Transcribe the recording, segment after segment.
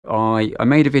I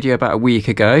made a video about a week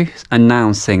ago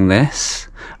announcing this,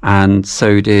 and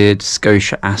so did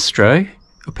Scotia Astro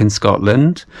up in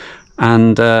Scotland.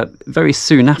 And very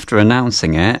soon after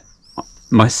announcing it,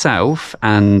 myself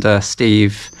and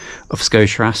Steve of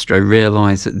Scotia Astro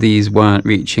realised that these weren't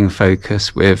reaching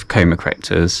focus with Coma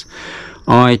Correctors.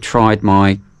 I tried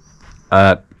my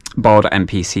Barda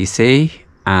MPCC,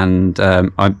 and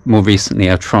more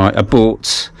recently I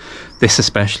bought this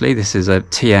especially. This is a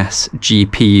TS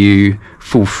GPU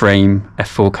full frame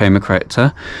f4 Coma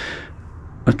Corrector.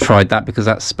 I tried that because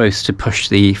that's supposed to push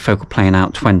the focal plane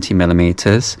out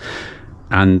 20mm,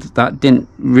 and that didn't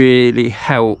really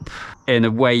help in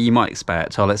a way you might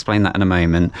expect. I'll explain that in a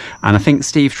moment. And I think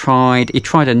Steve tried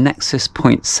a Nexus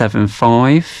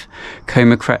 0.75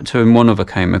 Coma Corrector and one other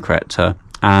Coma Corrector.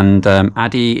 And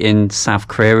Addy in South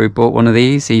Korea, who bought one of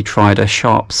these, he tried a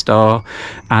Sharp Star,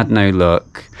 had no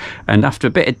luck. And after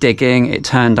a bit of digging, it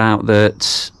turned out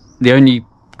that the only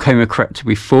Coma Corrector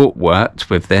we thought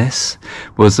worked with this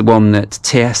was the one that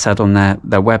TS had on their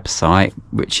website,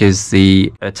 which is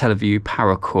the Teleview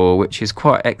Paracore, which is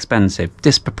quite expensive,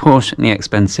 disproportionately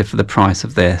expensive for the price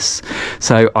of this.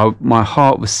 So my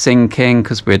heart was sinking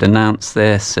because we'd announced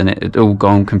this and it had all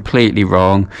gone completely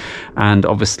wrong. And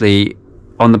obviously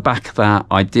on the back of that,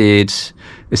 I did,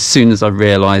 as soon as I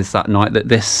realised that night that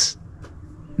this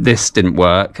didn't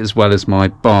work, as well as my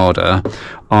Barda,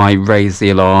 I raised the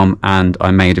alarm and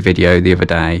I made a video the other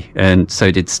day, and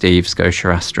so did Steve Scotia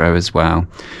Astro as well.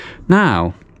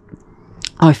 Now,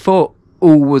 I thought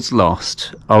all was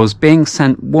lost. I was being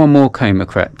sent one more Coma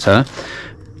Corrector.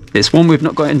 It's one we've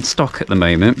not got in stock at the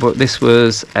moment, but this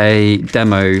was a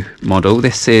demo model.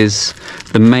 This is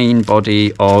the main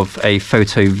body of a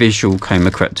photo-visual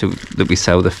Coma Corrector that we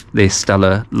sell, the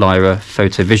StellaLyra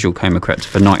photo-visual Coma Corrector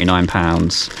for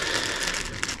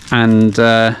 £99. And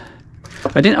I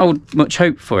didn't hold much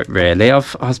hope for it, really. I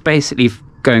was basically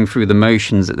going through the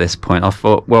motions at this point. I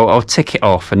thought, well, I'll tick it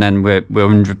off, and then we're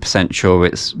 100% sure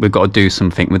we've got to do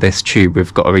something with this tube.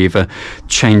 We've got to either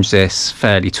change this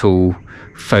fairly tall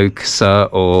focuser,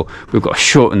 or we've got to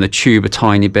shorten the tube a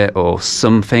tiny bit or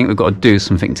something. We've got to do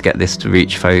something to get this to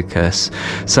reach focus.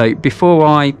 So before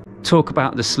I talk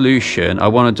about the solution, I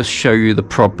want to just show you the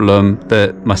problem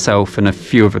that myself and a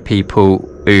few other people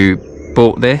who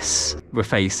bought this were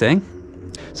facing.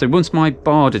 So once my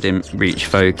Barda didn't reach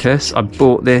focus, I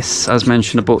bought this, as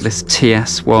mentioned, I bought this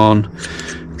TS1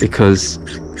 because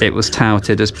it was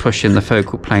touted as pushing the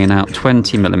focal plane out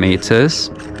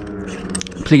 20mm.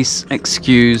 Please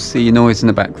excuse the noise in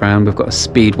the background. We've got a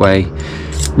speedway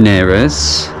near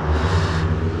us.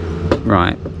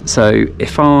 Right, so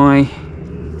if I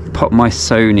pop my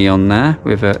Sony on there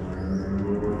with a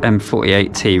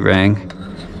M48T ring,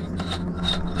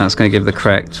 that's going to give the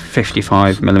correct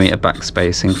 55mm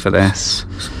backspacing for this.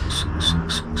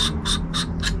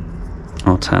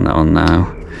 I'll turn that on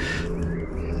now.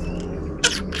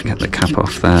 Get the cap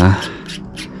off there.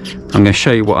 I'm going to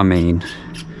show you what I mean.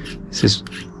 This is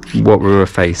what we were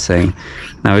facing.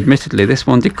 Now, admittedly, this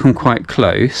one did come quite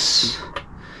close.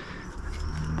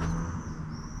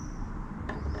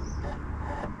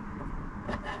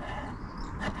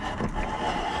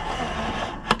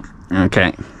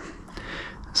 Okay,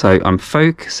 so I'm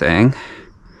focusing.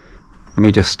 Let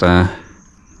me just get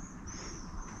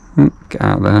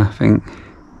out there. I think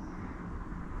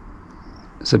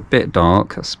it's a bit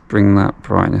dark. Let's bring that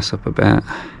brightness up a bit.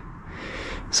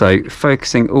 So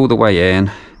focusing all the way in,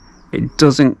 it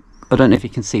doesn't, I don't know if you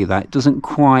can see that, it doesn't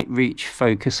quite reach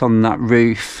focus on that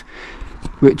roof,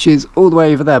 which is all the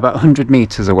way over there, about 100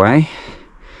 meters away.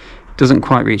 It doesn't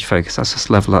quite reach focus. Let's just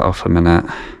level that off a minute.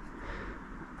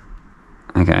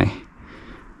 Okay,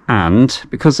 and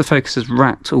because the focus is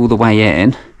racked all the way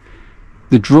in,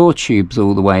 the draw tube's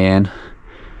all the way in,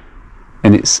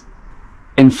 and it's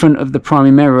in front of the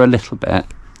primary mirror a little bit.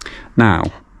 Now,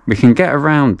 we can get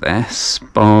around this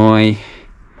by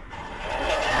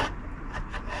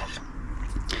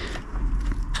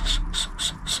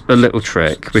a little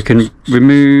trick. We can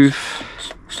remove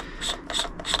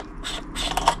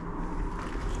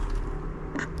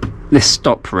this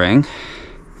stop ring,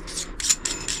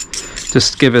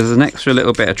 just to give us an extra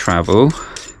little bit of travel.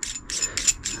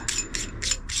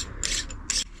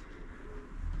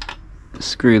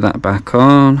 Screw that back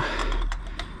on.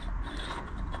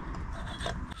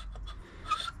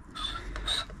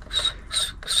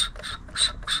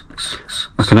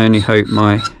 I can only hope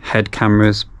my head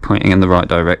camera's pointing in the right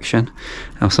direction,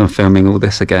 else I'm filming all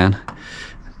this again.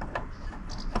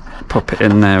 Pop it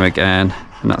in there again,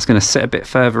 and that's going to sit a bit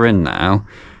further in now.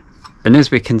 And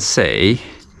as we can see,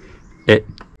 it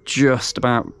just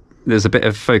about there's a bit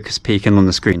of focus peaking on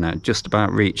the screen now, just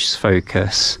about reaches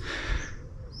focus,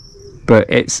 but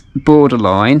it's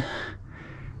borderline.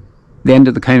 The end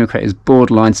of the Coma Corrector is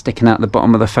borderline sticking out the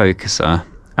bottom of the focuser,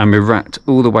 and we're racked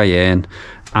all the way in,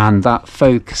 and that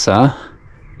focuser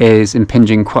is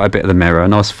impinging quite a bit of the mirror,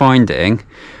 and I was finding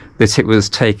that it was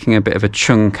taking a bit of a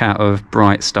chunk out of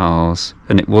bright stars,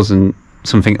 and it wasn't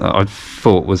something that I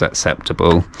thought was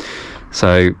acceptable.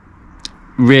 So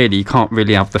really, you can't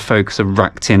really have the focuser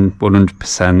racked in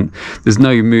 100%. There's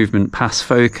no movement past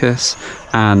focus,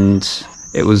 and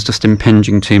it was just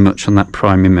impinging too much on that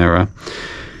primary mirror.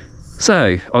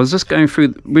 So I was just going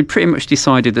through, we pretty much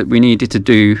decided that we needed to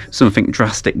do something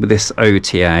drastic with this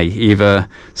OTA, either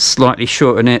slightly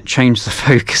shorten it, change the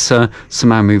focuser,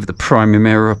 somehow move the primary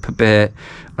mirror up a bit,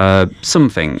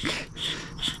 something.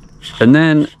 And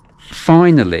then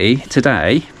finally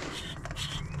today,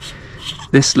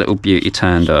 this little beauty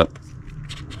turned up.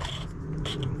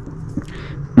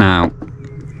 Now,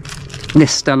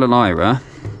 this StellaLyra,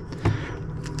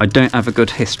 I don't have a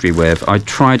good history with. I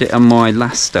tried it on my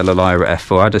last StellaLyra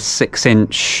F4. I had a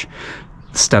 6-inch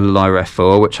StellaLyra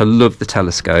F4, which I love the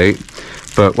telescope,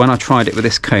 but when I tried it with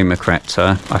this Coma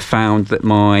Corrector, I found that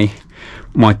my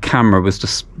camera was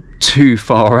just too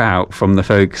far out from the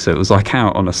focuser. It was like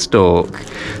out on a stalk,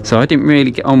 so I didn't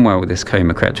really get on well with this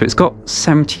Coma Corrector. It's got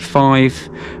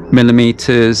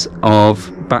 75mm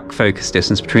of back focus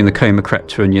distance between the Coma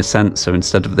Corrector and your sensor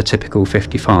instead of the typical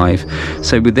 55.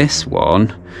 So with this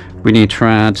one, we need to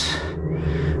add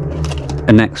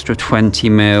an extra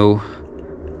 20mm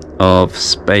of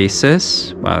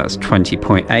spacers. Well, that's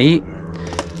 20.8.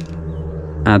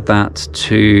 Add that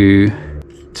to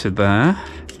there.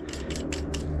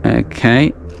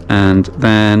 Okay, and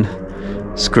then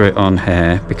screw it on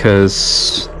here,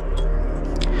 because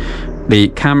the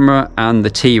camera and the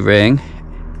T-ring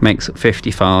makes it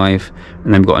 55,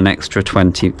 and then we've got an extra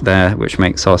 20 there, which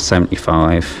makes our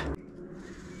 75.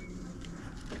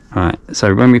 Right,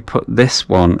 so when we put this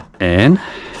one in,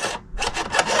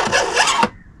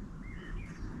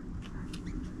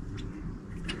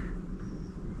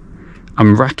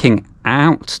 I'm racking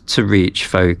out to reach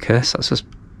focus. Let's just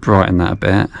brighten that a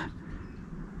bit.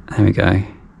 There we go.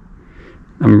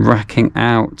 I'm racking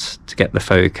out to get the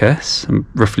focus. I'm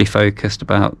roughly focused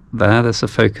about there. There's a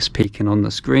focus peaking on the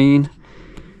screen.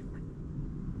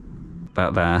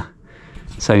 About there.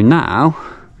 So now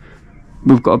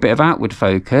we've got a bit of outward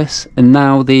focus, and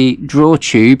now the draw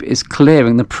tube is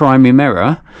clearing the primary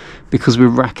mirror because we're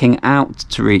racking out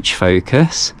to reach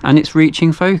focus, and it's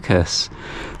reaching focus.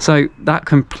 So that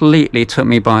completely took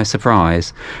me by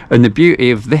surprise. And the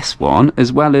beauty of this one,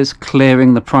 as well as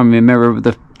clearing the primary mirror with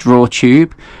the draw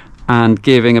tube and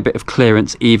giving a bit of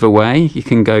clearance either way, you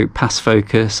can go past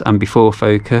focus and before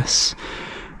focus,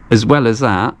 as well as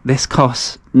that, this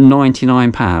costs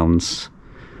 £99.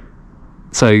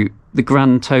 So the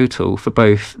grand total for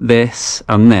both this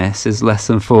and this is less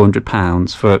than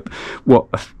 £400 for what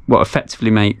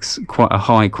effectively makes quite a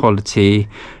high quality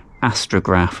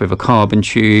astrograph with a carbon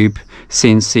tube,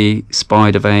 CNC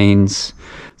spider vanes.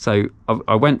 So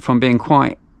I went from being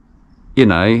quite, you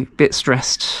know, a bit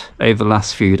stressed over the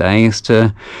last few days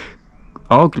to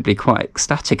arguably quite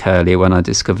ecstatic earlier when I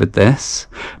discovered this.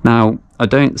 Now, I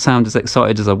don't sound as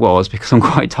excited as I was because I'm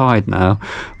quite tired now,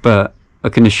 but I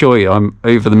can assure you I'm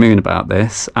over the moon about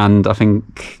this, and I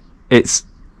think it's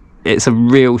a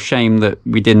real shame that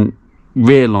we didn't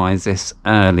realise this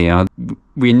earlier.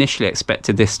 We initially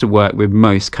expected this to work with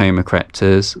most Coma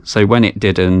Correctors, so when it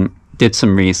didn't, did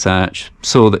some research,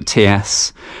 saw that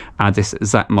TS had this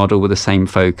exact model with the same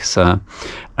focuser,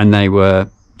 and they were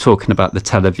talking about the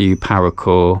TeleVue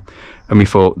Paracore, and we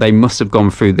thought they must have gone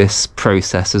through this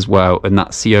process as well, and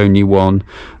that's the only one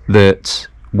that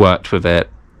worked with it.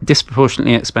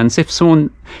 Disproportionately expensive. Someone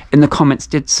in the comments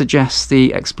did suggest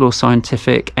the Explore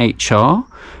Scientific HR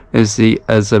as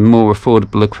a more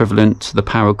affordable equivalent to the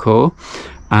Paracore,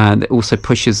 and it also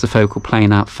pushes the focal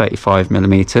plane out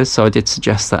 35mm. So I did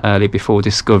suggest that earlier before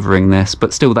discovering this,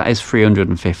 but still that is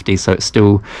 $350, so it's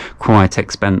still quite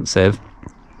expensive.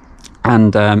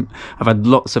 And I've had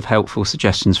lots of helpful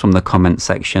suggestions from the comment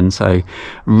section, so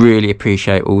really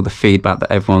appreciate all the feedback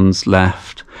that everyone's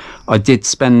left. I did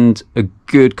spend a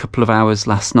good couple of hours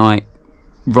last night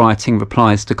writing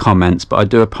replies to comments, but I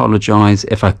do apologise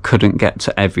if I couldn't get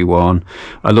to everyone.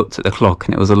 I looked at the clock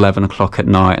and it was 11 o'clock at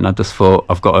night, and I just thought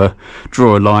I've got to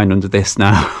draw a line under this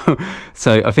now.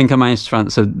 So I think I managed to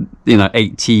answer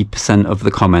 80% of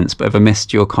the comments, but if I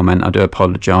missed your comment, I do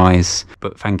apologise.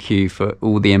 But thank you for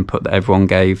all the input that everyone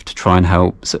gave to try and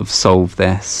help sort of solve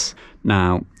this.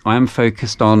 Now I am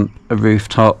focused on a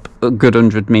rooftop a good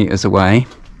 100 metres away,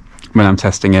 when I'm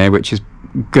testing here, which is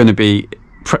going to be,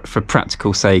 for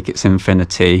practical sake, it's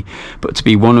infinity, but to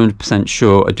be 100%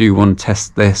 sure, I do want to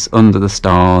test this under the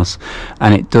stars.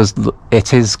 And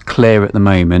it is clear at the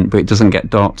moment, but it doesn't get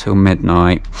dark till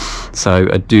midnight, so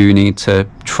I do need to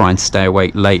try and stay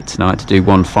awake late tonight to do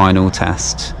one final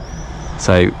test.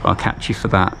 So I'll catch you for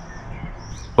that.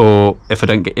 Or if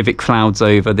it clouds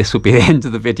over, this will be the end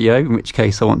of the video, in which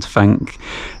case I want to thank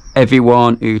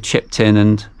everyone who chipped in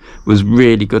and was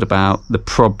really good about the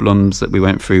problems that we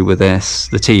went through with this,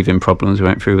 the teething problems we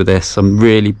went through with this. I'm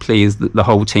really pleased that the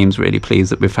whole team's really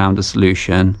pleased that we found a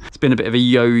solution. It's been a bit of a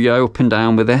yo-yo up and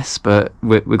down with this, but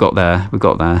we got there. We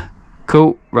got there.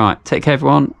 Cool. Right. Take care,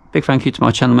 everyone. Big thank you to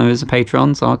my channel members and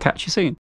patrons. I'll catch you soon.